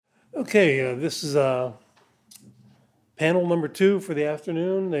Okay, this is panel number 2 for the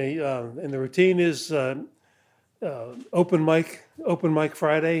afternoon. And the routine is open mic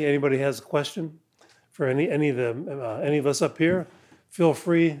Friday. Anybody has a question for any of us up here? Feel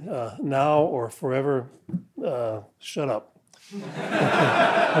free now or forever. Shut up.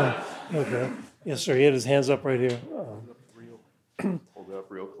 Okay. Yes, sir. He had his hands up right here. Hold it up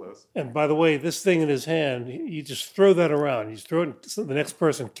real close. And by the way, this thing in his hand, you just throw that around. You just throw it, so the next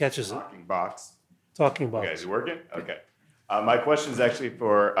person catches it. Talking box. Talking box. Okay, is it working? Okay. My question is actually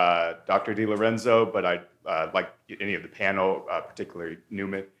for Dr. DiLorenzo, but I'd like any of the panel, particularly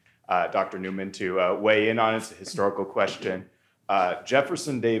Newman, Dr. Newman, to weigh in on it. It's a historical question.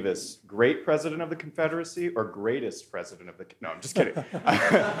 Jefferson Davis, great president of the Confederacy or greatest president of the... No, I'm just kidding.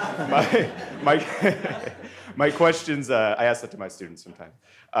 My questions, I ask that to my students sometimes.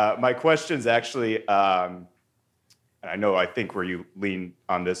 My questions actually, and I think where you lean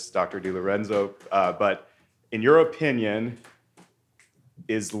on this, Dr. DiLorenzo, but in your opinion,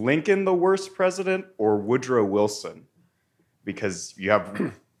 is Lincoln the worst president or Woodrow Wilson? Because you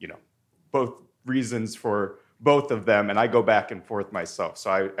have, both reasons for both of them, and I go back and forth myself.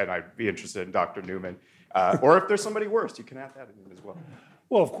 So I'd be interested in Dr. Newman, or if there's somebody worse, you can add that in as well.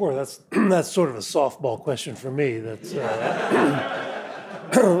 Well, of course, that's sort of a softball question for me. That's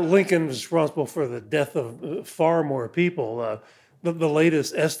Lincoln was responsible for the death of far more people. The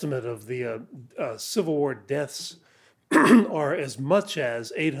latest estimate of the Civil War deaths are as much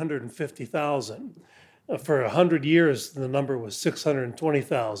as 850,000. For 100 years, the number was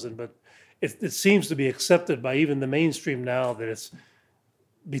 620,000, but it seems to be accepted by even the mainstream now that it's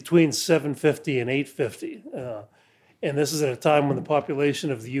between 750 and 850. And this is at a time when the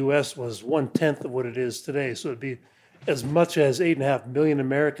population of the U.S. was 1/10 of what it is today. So it'd be as much as 8.5 million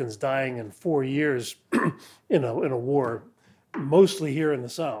Americans dying in 4 years in a war, mostly here in the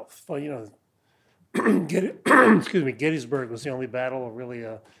South. Well, Gettysburg was the only battle really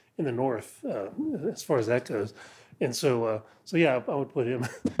in the North as far as that goes. And so yeah, I would put him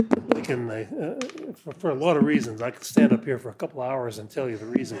Lincoln for a lot of reasons. I could stand up here for a couple hours and tell you the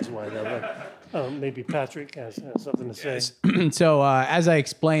reasons why that. But maybe Patrick has something to say. So as I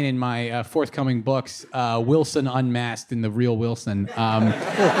explain in my forthcoming books, Wilson Unmasked and the Real Wilson,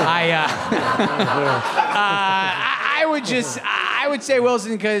 I would say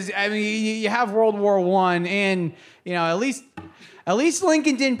Wilson because you have World War I and at least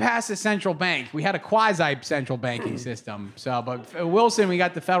Lincoln didn't pass a central bank. We had a quasi-central banking system. But Wilson, we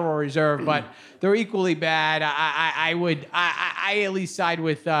got the Federal Reserve, but they're equally bad. I at least side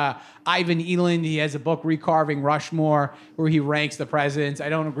with Ivan Eland. He has a book, Recarving Rushmore, where he ranks the presidents. I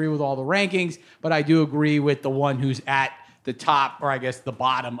don't agree with all the rankings, but I do agree with the one who's at the top, or I guess the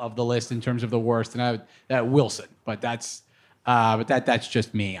bottom of the list in terms of the worst, and that Wilson. But that's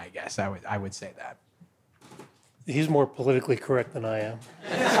just me, I guess. I would say that. He's more politically correct than I am.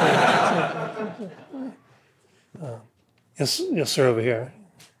 Yes, sir, over here.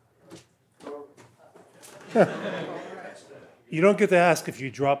 You don't get to ask if you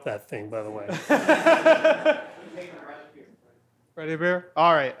drop that thing, by the way. Ready, Bear?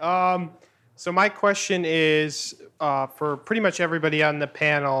 All right. So my question is for pretty much everybody on the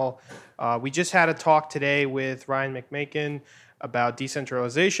panel. We just had a talk today with Ryan McMakin about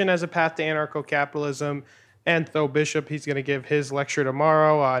decentralization as a path to anarcho-capitalism. And Tho Bishop, he's going to give his lecture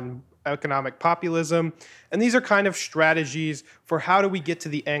tomorrow on economic populism. And these are kind of strategies for how do we get to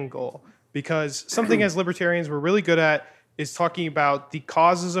the end goal. Because something as libertarians we're really good at is talking about the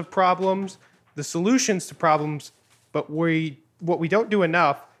causes of problems, the solutions to problems, but what we don't do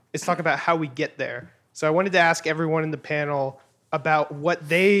enough is talk about how we get there. So I wanted to ask everyone in the panel about what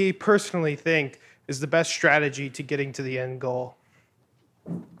they personally think is the best strategy to getting to the end goal.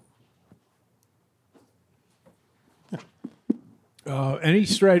 Any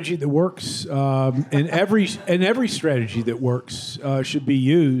strategy that works, and every strategy that works should be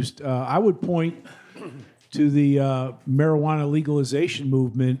used. I would point to the marijuana legalization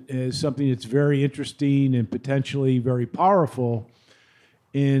movement as something that's very interesting and potentially very powerful.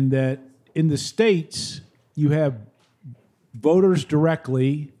 In that, in the states, you have voters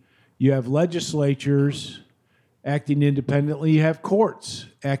directly, you have legislatures acting independently, you have courts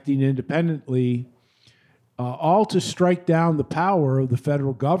acting independently. All to strike down the power of the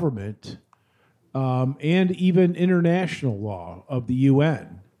federal government and even international law of the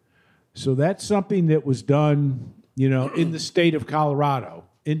UN. So that's something that was done, in the state of Colorado,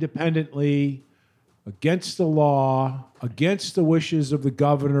 independently, against the law, against the wishes of the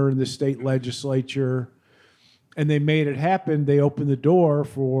governor and the state legislature, and they made it happen. They opened the door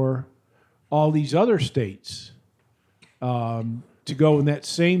for all these other states to go in that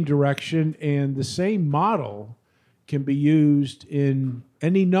same direction, and the same model can be used in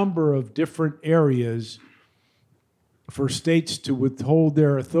any number of different areas for states to withhold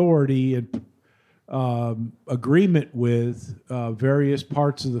their authority and agreement with various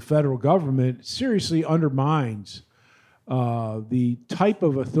parts of the federal government seriously undermines the type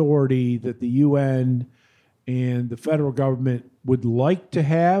of authority that the UN and the federal government would like to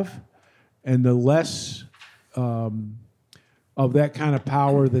have, and the less of that kind of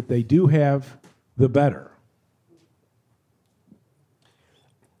power that they do have, the better.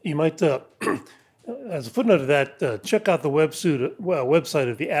 You might, as a footnote of that, check out the website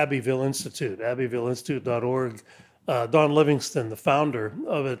of the Abbeville Institute, abbevilleinstitute.org. Don Livingston, the founder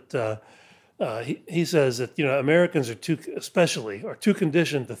of it, he says that Americans are too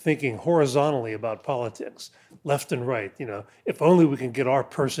conditioned to thinking horizontally about politics, left and right. If only we can get our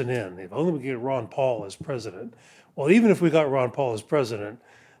person in. If only we can get Ron Paul as president. Well, even if we got Ron Paul as president,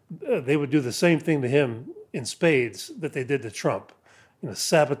 they would do the same thing to him in spades that they did to Trump.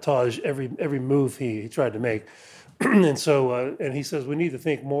 Sabotage every move he tried to make, and so and he says we need to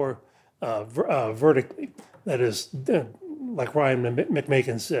think more vertically. That is, like Ryan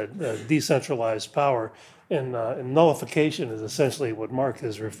McMakin said, decentralized power, and nullification is essentially what Mark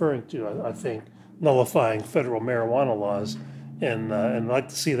is referring to. I think nullifying federal marijuana laws, and I'd like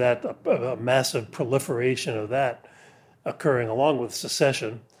to see that a massive proliferation of that occurring along with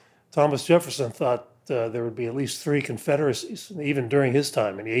secession. Thomas Jefferson thought there would be at least 3 confederacies, even during his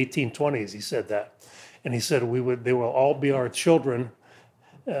time in the 1820s. He said that, and he said they will all be our children,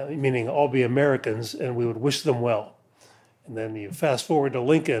 meaning all be Americans, and we would wish them well. And then you fast forward to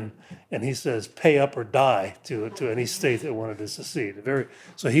Lincoln, and he says, "Pay up or die" to any state that wanted to secede.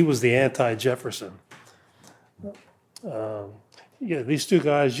 So he was the anti-Jefferson. These two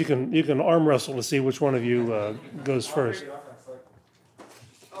guys, you can arm wrestle to see which one of you goes first.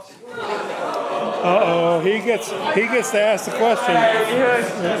 He gets to ask the question.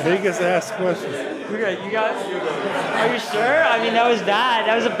 He gets to ask the question. You guys? Are you sure? I mean, that was bad.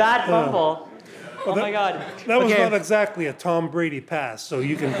 That was a bad fumble. Oh my God. That was not exactly a Tom Brady pass, so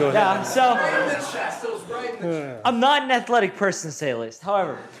you can go ahead. Yeah, so I'm not an athletic person, to say the least.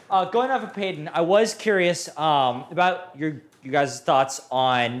 However, going off of Peyton, I was curious about you guys' thoughts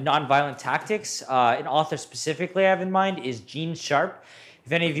on nonviolent tactics. An author specifically I have in mind is Gene Sharp,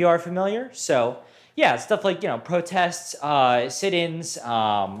 if any of you are familiar. So, yeah, stuff like, protests, sit-ins,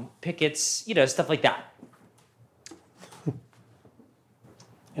 pickets, stuff like that.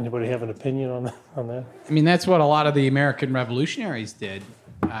 Anybody have an opinion on that? I mean, that's what a lot of the American revolutionaries did.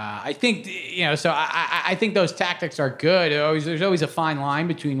 I think, so I think those tactics are good. There's always a fine line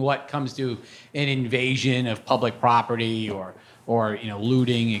between what comes to an invasion of public property or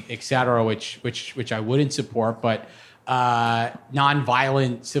looting, et cetera, which I wouldn't support. But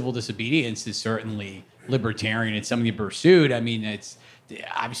nonviolent civil disobedience is certainly libertarian. It's something to be pursued. I mean, it's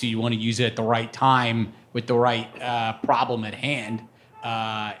obviously you want to use it at the right time with the right problem at hand.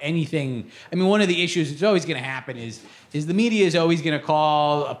 One of the issues that's always going to happen is the media is always going to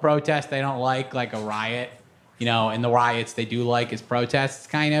call a protest they don't like a riot, and the riots they do like is protests,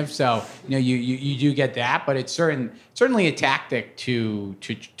 kind of. So, you do get that, but it's certainly a tactic to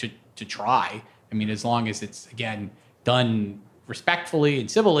try. I mean, as long as it's, again, done respectfully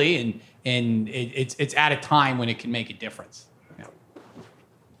and civilly, and it's at a time when it can make a difference. Yeah.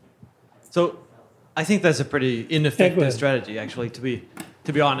 So, I think that's a pretty ineffective strategy, actually, to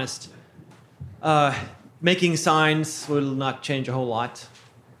be honest. Making signs will not change a whole lot.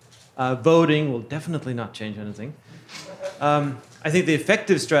 Voting will definitely not change anything. I think the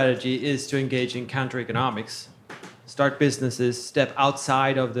effective strategy is to engage in counter-economics, start businesses, step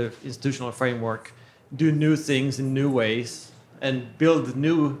outside of the institutional framework, do new things in new ways, and build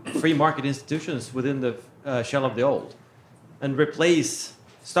new free market institutions within the shell of the old, and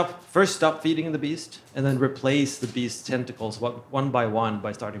stop feeding the beast, and then replace the beast's tentacles one by one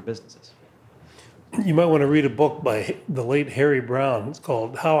by starting businesses. You might want to read a book by the late Harry Brown. It's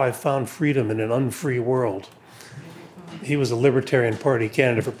called How I Found Freedom in an Unfree World. He was a Libertarian Party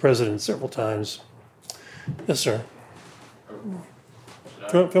candidate for president several times. Yes, sir.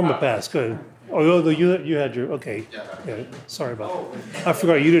 Film the pass. Good. Oh, you had your, okay. Yeah, sorry about that. I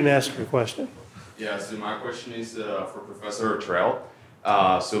forgot you didn't ask your question. Yeah, so my question is for Professor Terrell.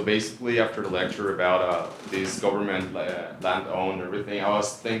 So basically, after the lecture about this government land-owned everything, I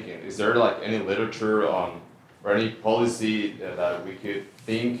was thinking, is there any literature on or any policy that we could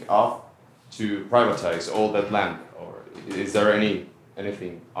think of to privatize all that land, or is there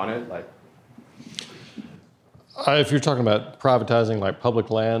anything on it? If you're talking about privatizing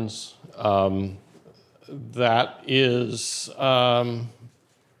public lands, that is,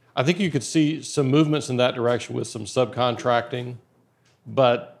 I think you could see some movements in that direction with some subcontracting,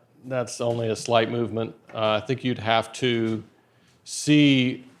 but that's only a slight movement. I think you'd have to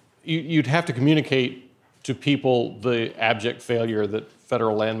you'd have to communicate to people the abject failure that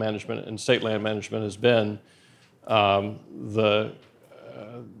federal land management and state land management has been. The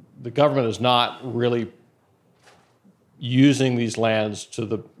government is not really using these lands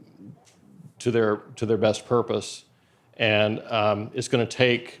to their best purpose, and it's going to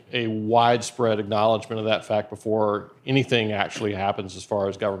take a widespread acknowledgement of that fact before anything actually happens as far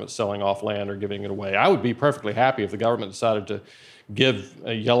as government selling off land or giving it away. I would be perfectly happy if the government decided to give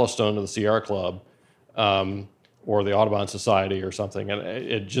Yellowstone to the Sierra Club or the Audubon Society or something, and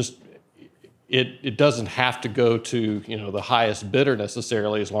it doesn't have to go to the highest bidder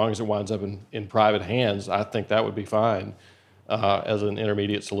necessarily, as long as it winds up in private hands. I think that would be fine as an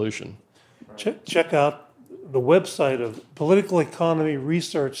intermediate solution. Check out the website of Political Economy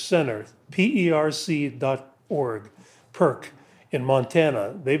Research Center, PERC.org, PERC, in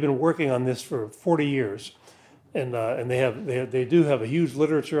Montana. They've been working on this for 40 years, and they do have a huge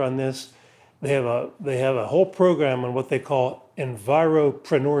literature on this. They have a whole program on what they call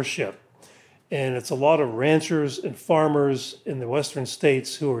enviropreneurship, and it's a lot of ranchers and farmers in the western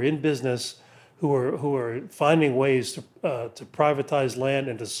states who are in business, who are finding ways to privatize land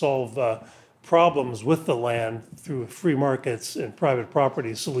and to solve problems with the land through free markets and private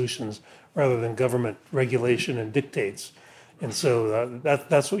property solutions rather than government regulation and dictates. And so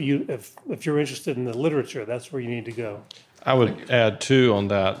that's what if you're interested in the literature, that's where you need to go. I would add too on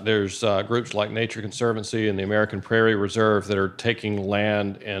that. There's groups like Nature Conservancy and the American Prairie Reserve that are taking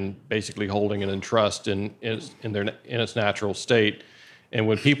land and basically holding it in trust in its natural state. And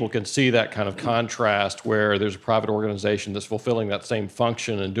when people can see that kind of contrast, where there's a private organization that's fulfilling that same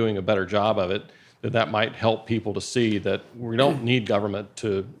function and doing a better job of it, then that might help people to see that we don't need government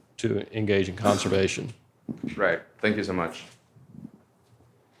to engage in conservation. Right. Thank you so much.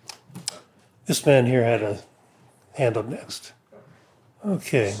 This man here had a hand up next.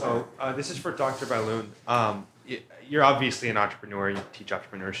 Okay. So this is for Dr. Bylund. You're obviously an entrepreneur. You teach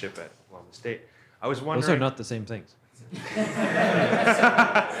entrepreneurship at Wellness State. I was wondering. Those are not the same things.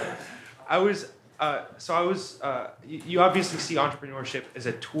 You obviously see entrepreneurship as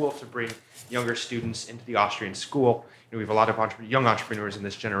a tool to bring younger students into the Austrian school. We have a lot of young entrepreneurs in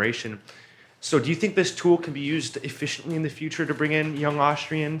this generation. So do you think this tool can be used efficiently in the future to bring in young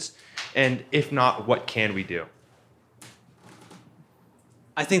Austrians? And if not, what can we do?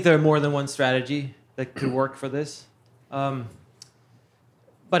 I think there are more than one strategy that could work for this. But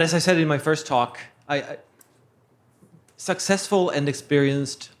as I said in my first talk, successful and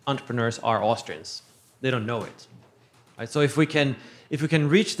experienced entrepreneurs are Austrians. They don't know it. Right? So if we can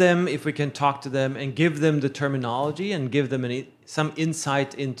reach them, if we can talk to them and give them the terminology and give them some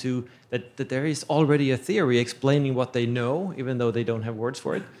insight into that there is already a theory explaining what they know, even though they don't have words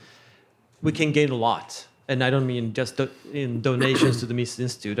for it, we can gain a lot. And I don't mean just in donations to the Mises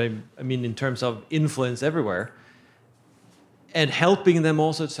Institute. I mean in terms of influence everywhere. And helping them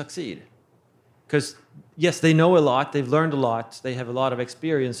also succeed. Because, yes, they know a lot, they've learned a lot, they have a lot of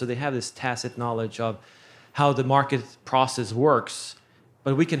experience, so they have this tacit knowledge of how the market process works,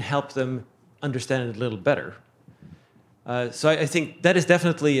 but we can help them understand it a little better. So I think that is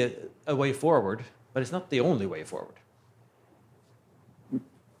definitely a way forward, but it's not the only way forward.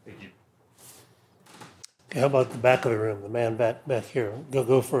 Thank you. Okay, how about the back of the room, the man back here?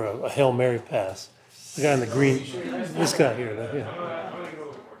 Go for a Hail Mary pass. The guy in the green, this guy here. Yeah.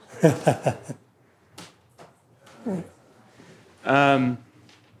 Let me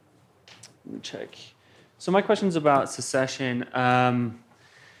check. So my question's about secession.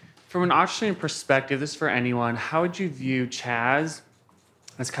 From an Austrian perspective, this is for anyone, how would you view Chaz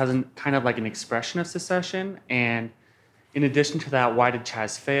as kind of like an expression of secession? And in addition to that, why did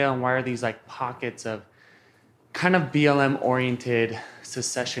Chaz fail? And why are these like pockets of kind of BLM-oriented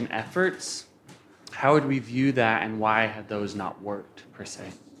secession efforts? How would we view that, and why have those not worked, per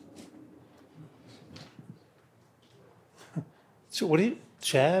se? So what are you,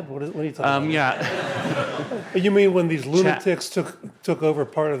 Chad? What are you talking about? Yeah. You mean when these lunatics took over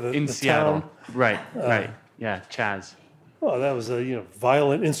part of the Seattle. town? Right. Yeah, Chaz. Well, that was a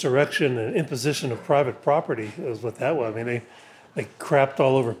violent insurrection and imposition of private property. Is what that was. I mean, they crapped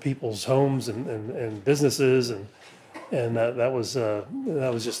all over people's homes and businesses, and that was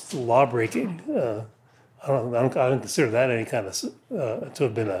just law breaking. I don't consider that any kind of to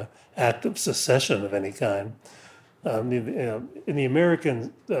have been an act of secession of any kind. In the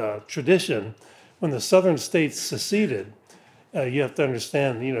American tradition, when the southern states seceded, you have to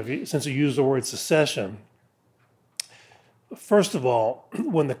understand, since you use the word secession, first of all,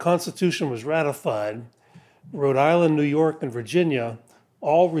 when the Constitution was ratified, Rhode Island, New York, and Virginia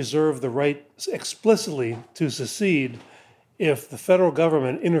all reserved the right explicitly to secede if the federal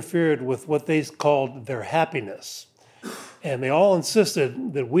government interfered with what they called their happiness. And they all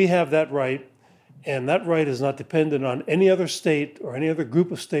insisted that we have that right, and that right is not dependent on any other state or any other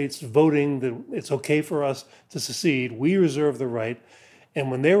group of states voting that it's okay for us to secede. We reserve the right. And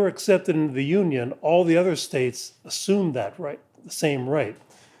when they were accepted into the Union, all the other states assumed that right, the same right.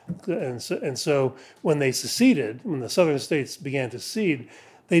 And so when they seceded, when the southern states began to secede,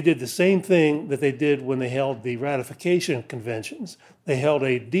 they did the same thing that they did when they held the ratification conventions. They held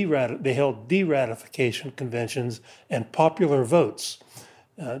de-ratification conventions and popular votes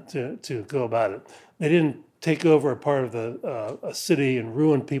to go about it. They didn't take over a part of a city and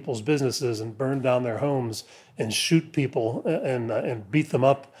ruin people's businesses and burn down their homes and shoot people and beat them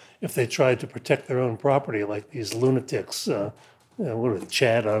up if they tried to protect their own property, like these lunatics. What was it,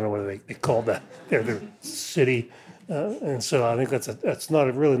 Chad? I don't know what they called that. Their city. And so I think that's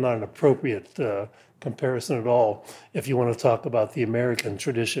really not an appropriate comparison at all if you want to talk about the American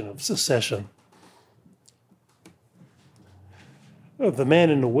tradition of secession. Oh, the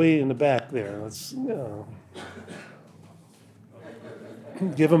man way in the back there. Let's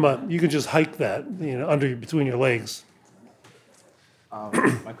give him you can just hike that, between your legs.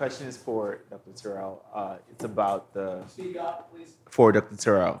 My question is for Dr. Terrell. It's about Speak up, please. For Dr.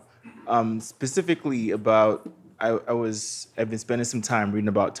 Terrell. Specifically about, I've been spending some time reading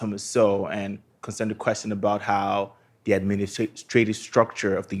about Thomas Sowell and concerned the question about how the administrative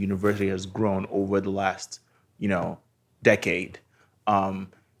structure of the university has grown over the last, decade.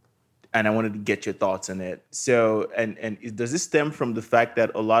 And I wanted to get your thoughts on it. So, and does this stem from the fact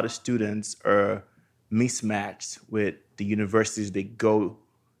that a lot of students are mismatched with the universities they go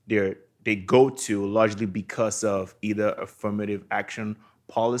to largely because of either affirmative action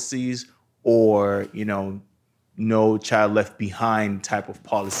policies or, no child left behind type of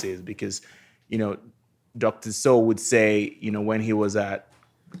policies? Because, Dr. Sowell would say, when he was at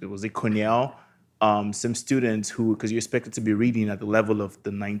Cornell, some students who, because you're expected to be reading at the level of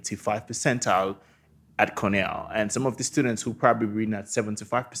the 95 percentile at Cornell, and some of the students who probably reading at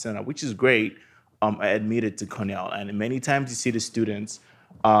 75 percentile, which is great, are admitted to Cornell. And many times you see the students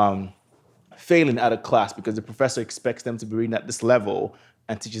failing out of class because the professor expects them to be reading at this level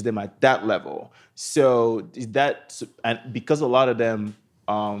and teaches them at that level. So and because a lot of them,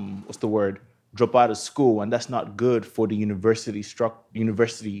 drop out of school, and that's not good for the university.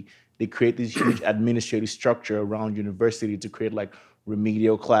 They create this huge administrative structure around university to create like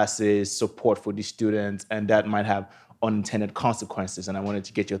remedial classes, support for the students, and that might have unintended consequences. And I wanted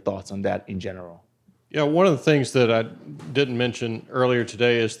to get your thoughts on that in general. Yeah, one of the things that I didn't mention earlier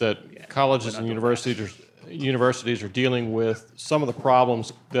today is that colleges and universities are dealing with some of the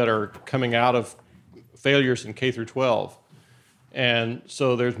problems that are coming out of failures in K through 12. And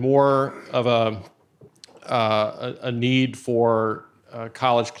so there's more of a need for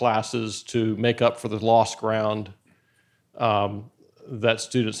college classes to make up for the lost ground that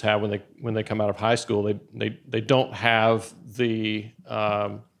students have when they come out of high school. They don't have the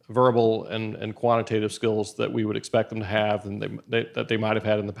verbal and quantitative skills that we would expect them to have and that they might have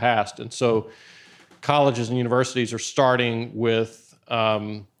had in the past. And so colleges and universities are starting with,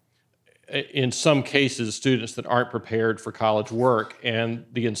 in some cases, students that aren't prepared for college work. And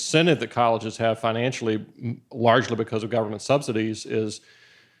the incentive that colleges have financially, largely because of government subsidies, is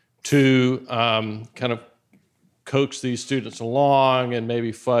to kind of coax these students along and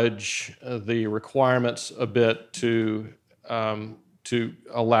maybe fudge the requirements a bit to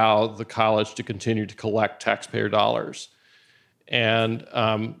allow the college to continue to collect taxpayer dollars. And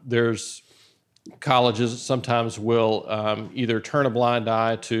there's colleges sometimes will either turn a blind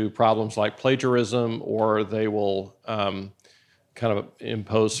eye to problems like plagiarism, or they will kind of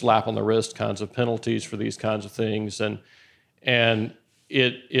impose slap on the wrist kinds of penalties for these kinds of things. And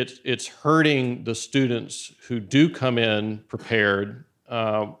it's hurting the students who do come in prepared.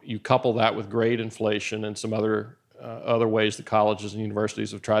 You couple that with grade inflation and some other ways that colleges and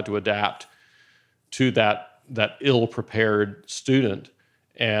universities have tried to adapt to that ill-prepared student,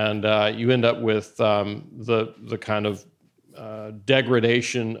 and you end up with the kind of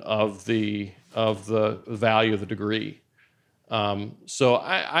degradation of the value of the degree. So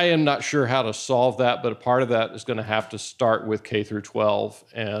I am not sure how to solve that, but a part of that is going to have to start with K through 12,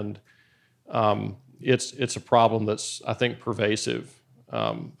 and it's a problem that's, I think, pervasive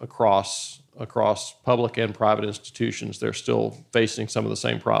across public and private institutions. They're still facing some of the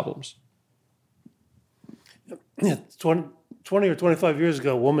same problems. Yeah, 20 or 25 years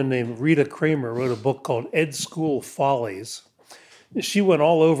ago, a woman named Rita Kramer wrote a book called Ed School Follies. She went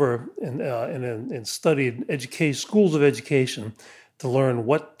all over and studied schools of education to learn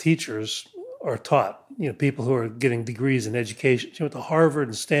what teachers are taught, people who are getting degrees in education. She went to Harvard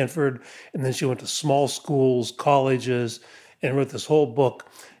and Stanford, and then she went to small schools, colleges, and wrote this whole book.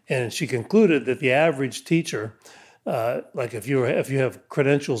 And she concluded that the average teacher, like if you have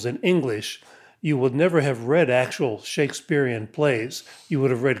credentials in English, you would never have read actual Shakespearean plays. You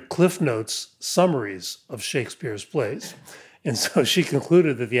would have read Cliff Notes summaries of Shakespeare's plays. And so she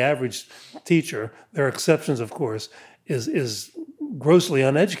concluded that the average teacher, there are exceptions, of course, is grossly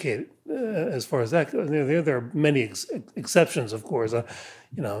uneducated as far as that goes. There are many exceptions, of course. All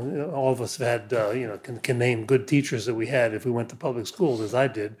of us have had, can name good teachers that we had if we went to public schools, as I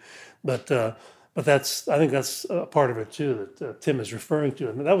did. But I think that's a part of it too that Tim is referring to.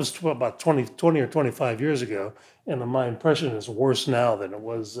 And that was about 20 or 25 years ago. And my impression is worse now than it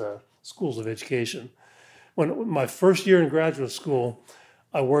was schools of education. When my first year in graduate school,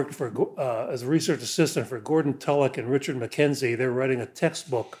 I worked as a research assistant for Gordon Tullock and Richard McKenzie. They were writing a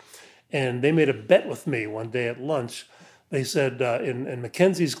textbook, and they made a bet with me one day at lunch. They said in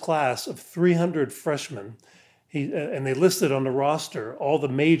McKenzie's class of 300 freshmen, and they listed on the roster all the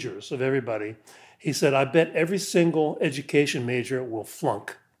majors of everybody. He said, I bet every single education major will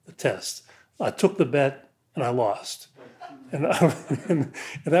flunk the test. I took the bet, and I lost. And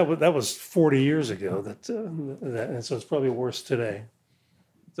that was 40 years ago. And so it's probably worse today.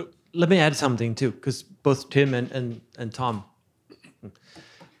 So let me add something too, because both Tim and Tom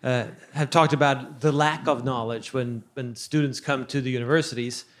have talked about the lack of knowledge when students come to the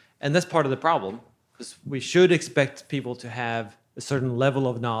universities, and that's part of the problem, because we should expect people to have a certain level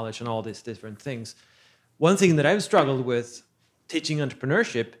of knowledge on all these different things. One thing that I've struggled with teaching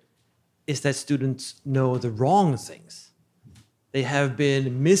entrepreneurship is that students know the wrong things. They have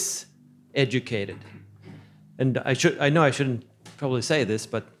been miseducated. And I know I shouldn't probably say this,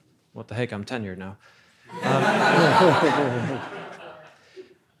 but what the heck, I'm tenured now.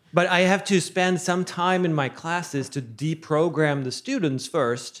 But I have to spend some time in my classes to deprogram the students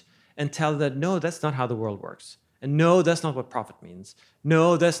first and tell them, no, that's not how the world works. And no, that's not what profit means.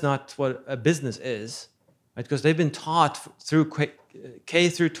 No, that's not what a business is. Right? Because they've been taught through K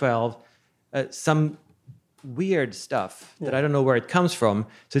through 12 some weird stuff that I don't know where it comes from.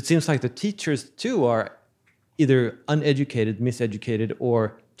 So it seems like the teachers too are either uneducated, miseducated,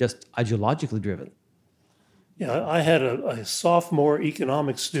 or just ideologically driven. Yeah, I had a sophomore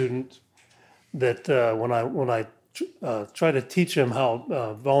economics student that when I tried to teach him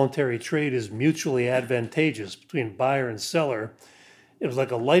how voluntary trade is mutually advantageous between buyer and seller, it was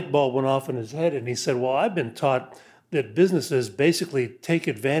like a light bulb went off in his head, and he said, well, I've been taught that businesses basically take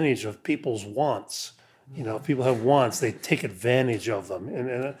advantage of people's wants. If people have wants, they take advantage of them.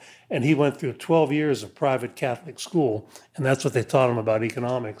 And he went through 12 years of private Catholic school, and that's what they taught him about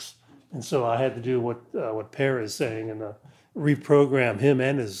economics. And so I had to do what Per is saying and reprogram him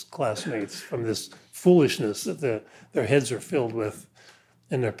and his classmates from this foolishness that their heads are filled with,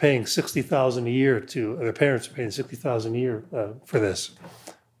 and they're paying $60,000 a year their parents are paying $60,000 a year for this.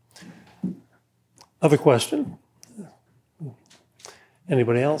 Other question?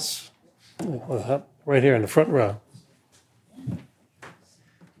 Anybody else? Right here in the front row.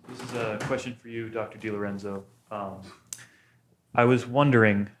 This is a question for you, Dr. DiLorenzo. I was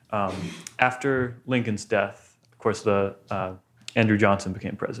wondering, after Lincoln's death, of course, Andrew Johnson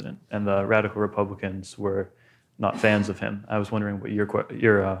became president, and the radical Republicans were not fans of him. I was wondering what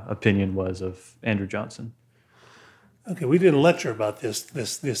your opinion was of Andrew Johnson. Okay, we didn't lecture about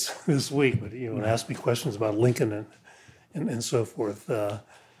this week, but asked me questions about Lincoln and so forth.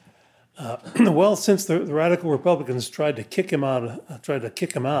 Well, since the radical Republicans tried to kick him out,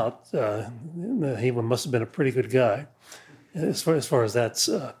 he must have been a pretty good guy, as far as that's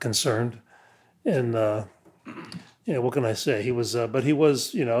concerned. And what can I say? He was a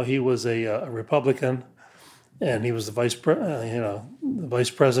Republican, and he was the vice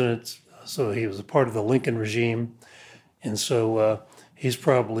president. So he was a part of the Lincoln regime, and so he's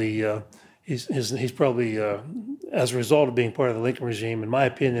probably as a result of being part of the Lincoln regime, in my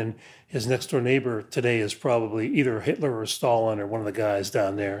opinion, his next door neighbor today is probably either Hitler or Stalin or one of the guys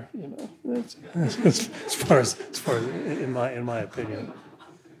down there. As far as in my opinion.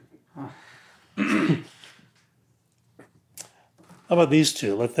 How about these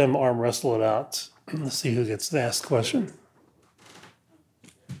two? Let them arm wrestle it out. Let's see who gets to ask the question.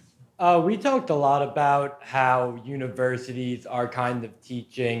 We talked a lot about how universities are kind of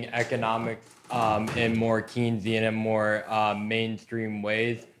teaching economics in more Keynesian and more mainstream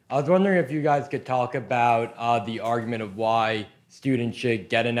ways. I was wondering if you guys could talk about the argument of why students should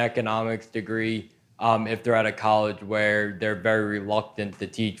get an economics degree if they're at a college where they're very reluctant to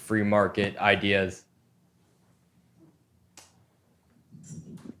teach free market ideas.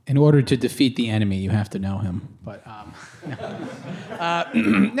 In order to defeat the enemy, you have to know him. But no,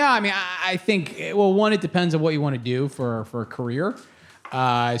 I mean, I think, well, one, it depends on what you want to do for a career.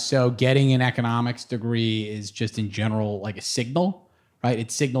 So getting an economics degree is just in general like a signal, right?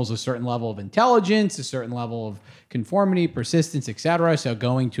 It signals a certain level of intelligence, a certain level of conformity, persistence, et cetera. So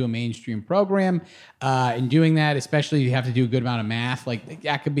going to a mainstream program and doing that, especially if you have to do a good amount of math, like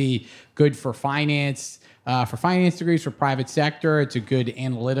that could be good for finance degrees, for private sector. It's a good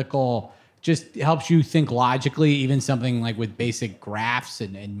analytical, just helps you think logically. Even something like with basic graphs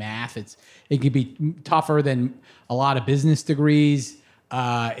and math, it could be tougher than a lot of business degrees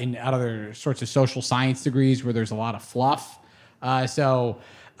and other sorts of social science degrees where there's a lot of fluff.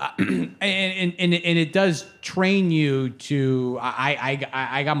 And it does train you to.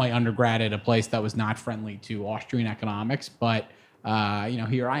 I got my undergrad at a place that was not friendly to Austrian economics, but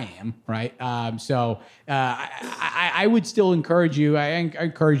here I am, right? I would still encourage you. I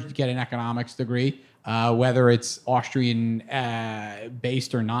encourage you to get an economics degree, whether it's Austrian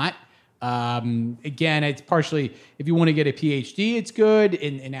based or not. Again, it's partially, if you want to get a PhD, it's good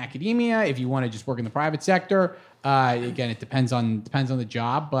in academia. If you want to just work in the private sector, again, it depends on the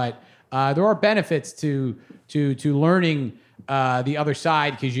job. But there are benefits to learning the other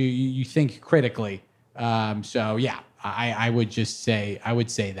side because you think critically. I would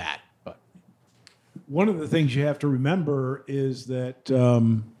say that. But one of the things you have to remember is that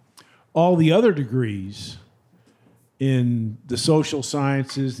all the other degrees in the social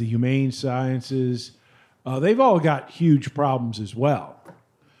sciences, the humane sciences, they've all got huge problems as well.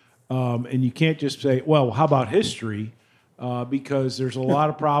 And you can't just say, well, how about history? Because there's a lot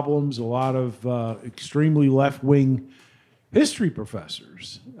of problems, a lot of extremely left-wing history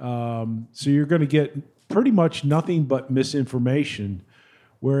professors. So you're going to get pretty much nothing but misinformation,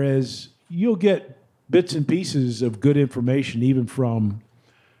 whereas you'll get bits and pieces of good information even from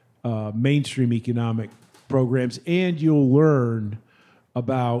mainstream economic programs, and you'll learn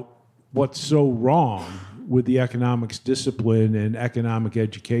about what's so wrong with the economics discipline and economic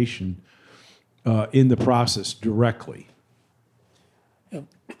education in the process directly.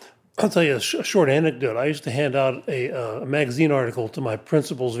 I'll tell you a short anecdote. I used to hand out a magazine article to my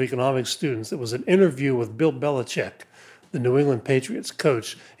principals of economics students. It was an interview with Bill Belichick, the New England Patriots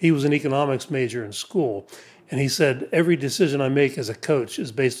coach. He was an economics major in school, and he said, every decision I make as a coach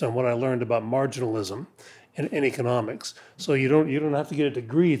is based on what I learned about marginalism in economics. So you don't have to get a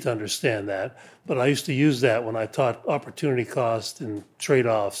degree to understand that. But I used to use that when I taught opportunity cost and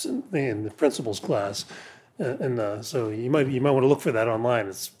trade-offs in the principles class. So you might want to look for that online.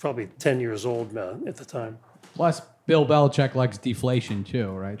 It's probably 10 years old now at the time. plus, Bill Belichick likes deflation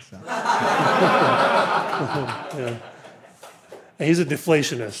too, right? So. Yeah. He's a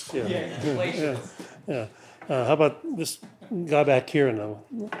deflationist. Yeah, deflationist. Yeah. How about this guy back here in the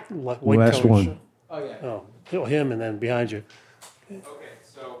white last one? Shirt? Oh yeah. Oh, him, and then behind you. Okay,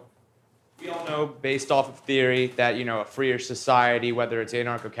 so we all know, based off of theory, that a freer society, whether it's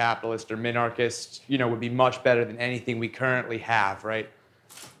anarcho-capitalist or minarchist, would be much better than anything we currently have, right?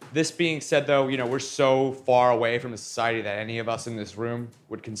 This being said, though, we're so far away from a society that any of us in this room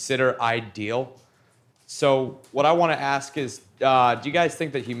would consider ideal. So what I want to ask is, do you guys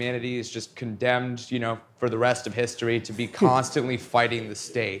think that humanity is just condemned, for the rest of history to be constantly fighting the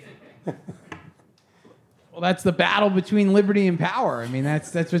state? Well, that's the battle between liberty and power. I mean,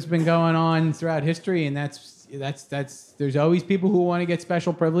 that's what's been going on throughout history, and that's there's always people who want to get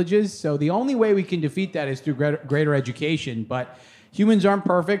special privileges. So the only way we can defeat that is through greater education. But humans aren't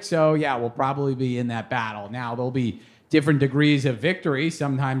perfect, so yeah, we'll probably be in that battle. Now there'll be different degrees of victory.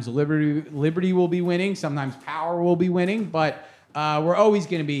 Sometimes liberty will be winning, sometimes power will be winning, but we're always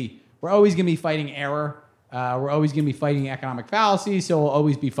going to be fighting error. We're always going to be fighting economic fallacies, so we'll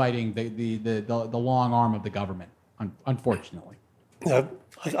always be fighting the long arm of the government, unfortunately.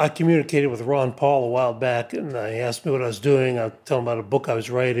 I communicated with Ron Paul a while back, and he asked me what I was doing. I told him about a book I was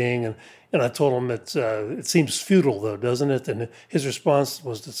writing, and I told him it seems futile, though, doesn't it? And his response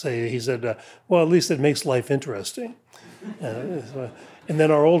was to say, he said, well, at least it makes life interesting. And then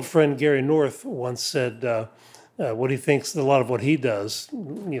our old friend Gary North once said what he thinks a lot of what he does,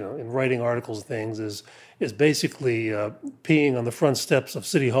 in writing articles and things, is basically peeing on the front steps of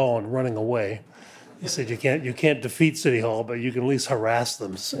City Hall and running away. He said you can't defeat City Hall, but you can at least harass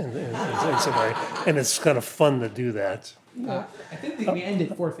them in some way, and it's kind of fun to do that. I think we end at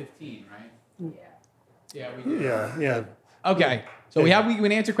 4:15, right? Yeah. Yeah, we do. Yeah. Okay. So we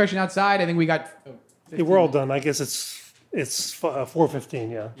can answer question outside. I think we got. Yeah, we're all done. I guess it's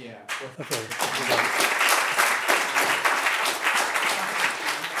 4:15. Yeah. Yeah. Okay.